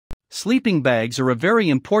Sleeping bags are a very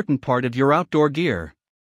important part of your outdoor gear.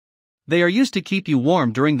 They are used to keep you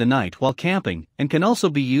warm during the night while camping and can also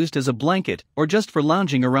be used as a blanket or just for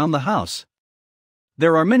lounging around the house.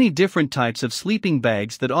 There are many different types of sleeping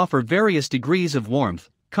bags that offer various degrees of warmth,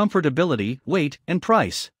 comfortability, weight, and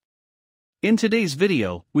price. In today's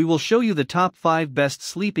video, we will show you the top 5 best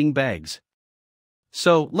sleeping bags.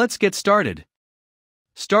 So, let's get started.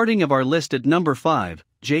 Starting of our list at number 5,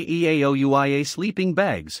 JEAOUIA Sleeping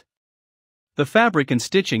Bags. The fabric and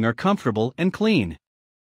stitching are comfortable and clean.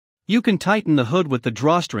 You can tighten the hood with the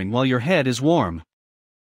drawstring while your head is warm.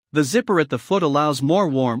 The zipper at the foot allows more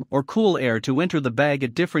warm or cool air to enter the bag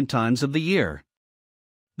at different times of the year.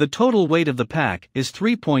 The total weight of the pack is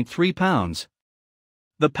 3.3 pounds.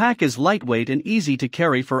 The pack is lightweight and easy to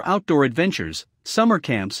carry for outdoor adventures, summer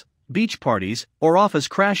camps, beach parties, or office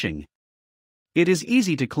crashing. It is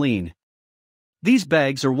easy to clean. These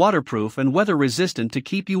bags are waterproof and weather-resistant to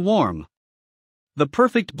keep you warm. The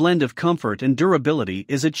perfect blend of comfort and durability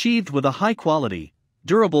is achieved with a high-quality,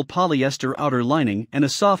 durable polyester outer lining and a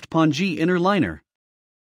soft pongee inner liner.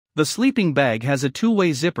 The sleeping bag has a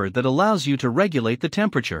two-way zipper that allows you to regulate the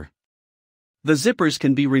temperature. The zippers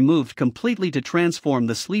can be removed completely to transform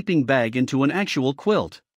the sleeping bag into an actual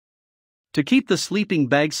quilt. To keep the sleeping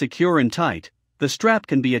bag secure and tight, the strap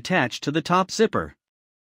can be attached to the top zipper.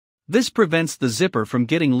 This prevents the zipper from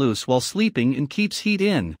getting loose while sleeping and keeps heat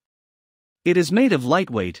in. It is made of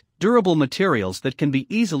lightweight, durable materials that can be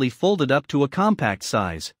easily folded up to a compact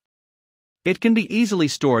size. It can be easily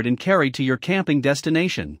stored and carried to your camping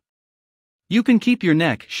destination. You can keep your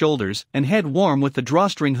neck, shoulders, and head warm with the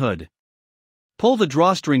drawstring hood. Pull the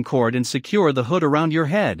drawstring cord and secure the hood around your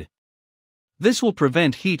head. This will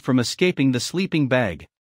prevent heat from escaping the sleeping bag.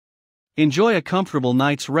 Enjoy a comfortable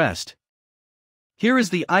night's rest. Here is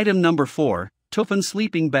the item number 4, Tufan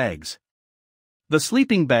Sleeping Bags. The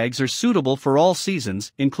sleeping bags are suitable for all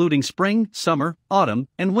seasons, including spring, summer, autumn,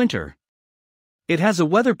 and winter. It has a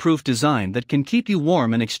weatherproof design that can keep you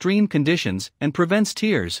warm in extreme conditions and prevents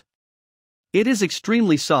tears. It is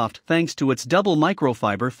extremely soft thanks to its double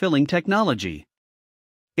microfiber filling technology.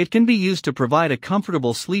 It can be used to provide a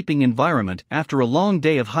comfortable sleeping environment after a long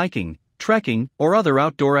day of hiking, trekking, or other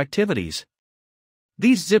outdoor activities.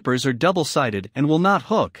 These zippers are double-sided and will not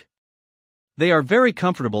hook. They are very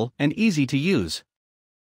comfortable and easy to use.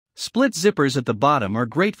 Split zippers at the bottom are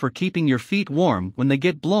great for keeping your feet warm when they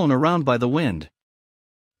get blown around by the wind.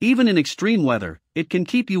 Even in extreme weather, it can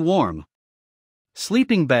keep you warm.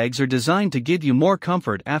 Sleeping bags are designed to give you more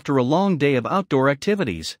comfort after a long day of outdoor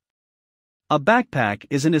activities. A backpack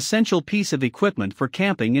is an essential piece of equipment for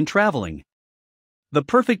camping and traveling. The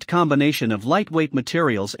perfect combination of lightweight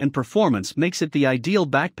materials and performance makes it the ideal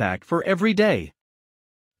backpack for every day.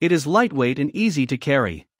 It is lightweight and easy to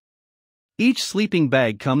carry. Each sleeping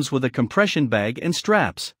bag comes with a compression bag and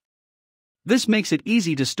straps. This makes it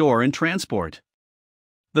easy to store and transport.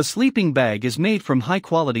 The sleeping bag is made from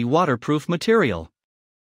high-quality waterproof material.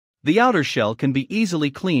 The outer shell can be easily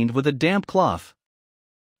cleaned with a damp cloth.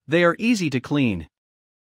 They are easy to clean.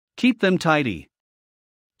 Keep them tidy.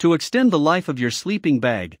 To extend the life of your sleeping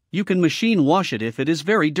bag, you can machine wash it if it is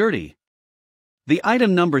very dirty. The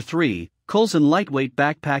item number 3, Colson Lightweight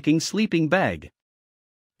Backpacking Sleeping Bag.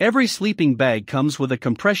 Every sleeping bag comes with a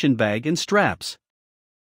compression bag and straps.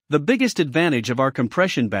 The biggest advantage of our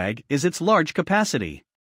compression bag is its large capacity.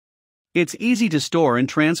 It's easy to store and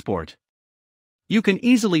transport. You can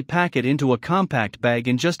easily pack it into a compact bag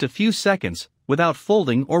in just a few seconds, without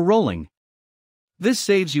folding or rolling. This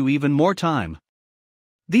saves you even more time.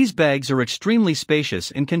 These bags are extremely spacious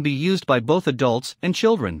and can be used by both adults and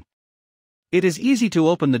children. It is easy to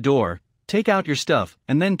open the door, take out your stuff,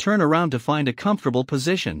 and then turn around to find a comfortable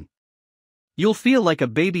position. You'll feel like a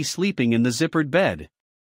baby sleeping in the zippered bed.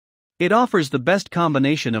 It offers the best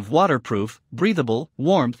combination of waterproof, breathable,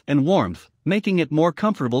 warmth, making it more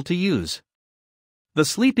comfortable to use. The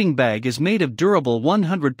sleeping bag is made of durable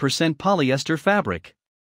 100% polyester fabric.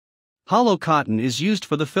 Hollow cotton is used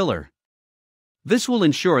for the filler. This will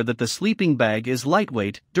ensure that the sleeping bag is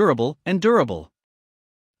lightweight, durable.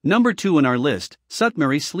 Number 2 in our list,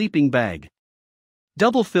 Sutmary Sleeping Bag.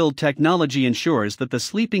 Double-filled technology ensures that the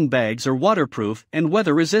sleeping bags are waterproof and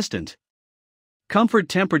weather-resistant. Comfort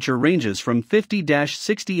temperature ranges from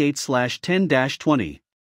 50-68/10-20.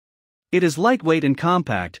 It is lightweight and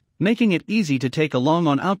compact, making it easy to take along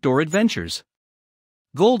on outdoor adventures.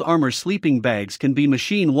 Gold Armor sleeping bags can be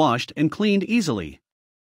machine washed and cleaned easily.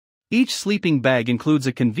 Each sleeping bag includes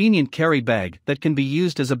a convenient carry bag that can be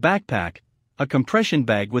used as a backpack, a compression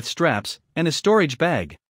bag with straps, and a storage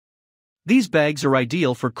bag. These bags are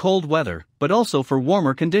ideal for cold weather, but also for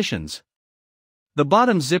warmer conditions. The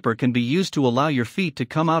bottom zipper can be used to allow your feet to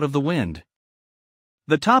come out of the wind.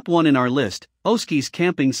 The top one in our list, Oski's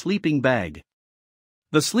Camping Sleeping Bag.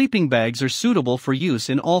 The sleeping bags are suitable for use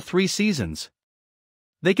in all 3 seasons.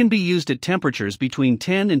 They can be used at temperatures between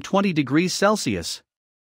 10 and 20 degrees Celsius.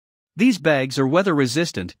 These bags are weather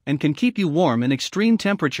resistant and can keep you warm in extreme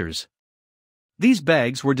temperatures. These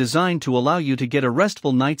bags were designed to allow you to get a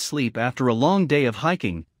restful night's sleep after a long day of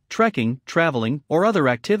hiking, trekking, traveling, or other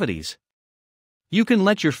activities. You can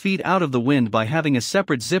let your feet out of the wind by having a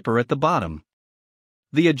separate zipper at the bottom.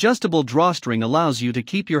 The adjustable drawstring allows you to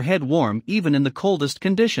keep your head warm even in the coldest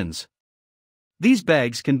conditions. These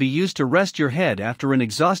bags can be used to rest your head after an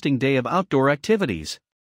exhausting day of outdoor activities.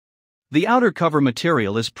 The outer cover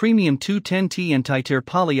material is premium 210T anti-tear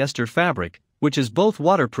polyester fabric, which is both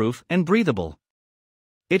waterproof and breathable.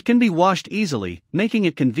 It can be washed easily, making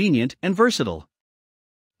it convenient and versatile.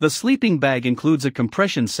 The sleeping bag includes a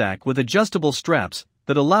compression sack with adjustable straps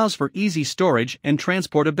that allows for easy storage and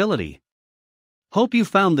transportability. Hope you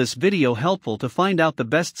found this video helpful to find out the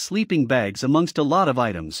best sleeping bags amongst a lot of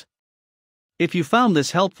items. If you found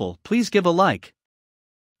this helpful, please give a like.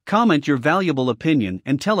 Comment your valuable opinion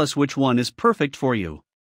and tell us which one is perfect for you.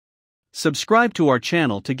 Subscribe to our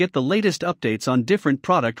channel to get the latest updates on different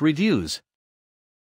product reviews.